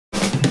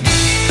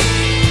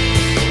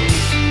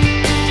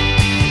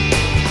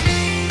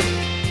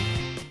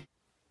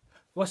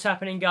What's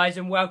happening, guys,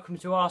 and welcome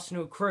to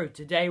Arsenal Crew.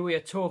 Today we are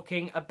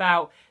talking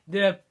about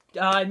the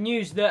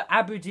news that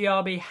Abu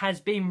Diaby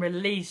has been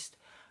released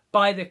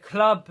by the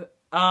club.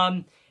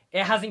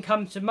 It hasn't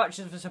come to much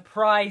of a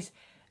surprise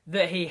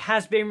that he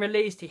has been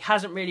released. He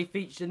hasn't really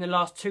featured in the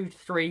last 2 to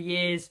 3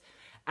 years,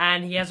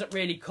 and he hasn't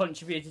really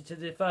contributed to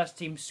the first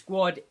team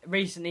squad.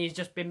 Recently, he's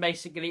just been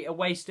basically a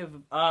waste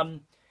of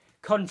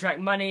contract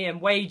money and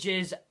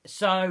wages,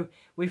 so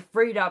we've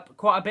freed up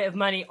quite a bit of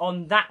money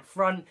on that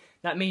front.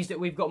 That means that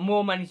we've got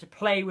more money to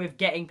play with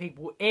getting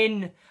people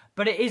in,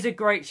 but it is a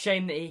great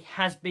shame that he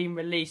has been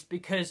released,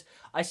 because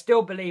I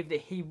still believe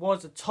that he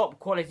was a top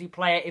quality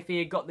player if he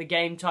had got the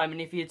game time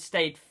and if he had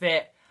stayed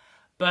fit.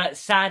 But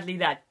sadly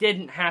that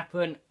didn't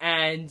happen,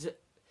 and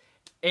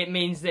it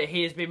means that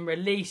he has been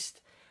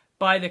released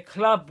by the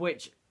club,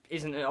 which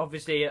isn't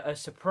obviously a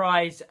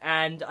surprise,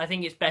 and I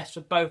think it's best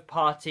for both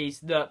parties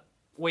that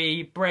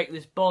we break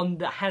this bond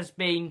that has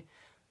been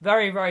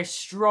very, very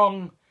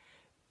strong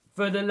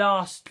for the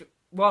last,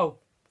 well,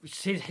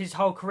 his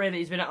whole career that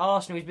he's been at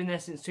Arsenal. He's been there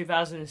since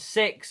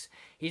 2006.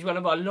 He's one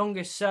of our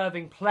longest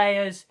serving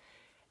players,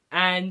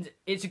 and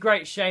it's a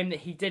great shame that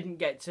he didn't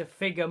get to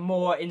figure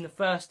more in the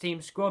first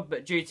team squad,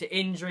 but due to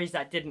injuries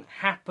that didn't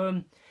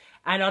happen.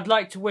 And I'd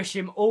like to wish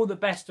him all the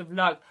best of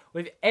luck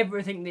with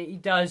everything that he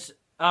does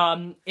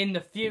in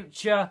the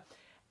future.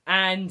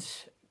 And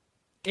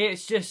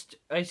it's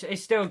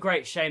still a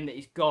great shame that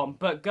he's gone.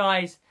 But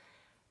guys,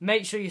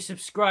 make sure you're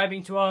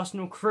subscribing to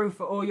Arsenal Crew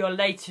for all your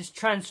latest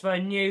transfer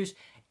news,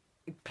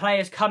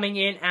 players coming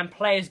in and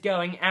players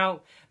going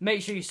out.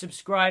 Make sure you're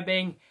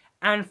subscribing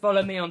and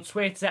follow me on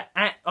Twitter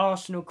at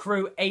Arsenal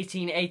Crew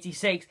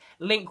 1886.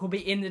 Link will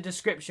be in the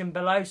description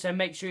below, so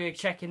make sure you're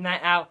checking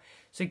that out.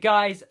 So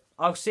guys,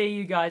 I'll see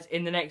you guys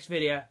in the next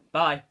video.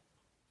 Bye.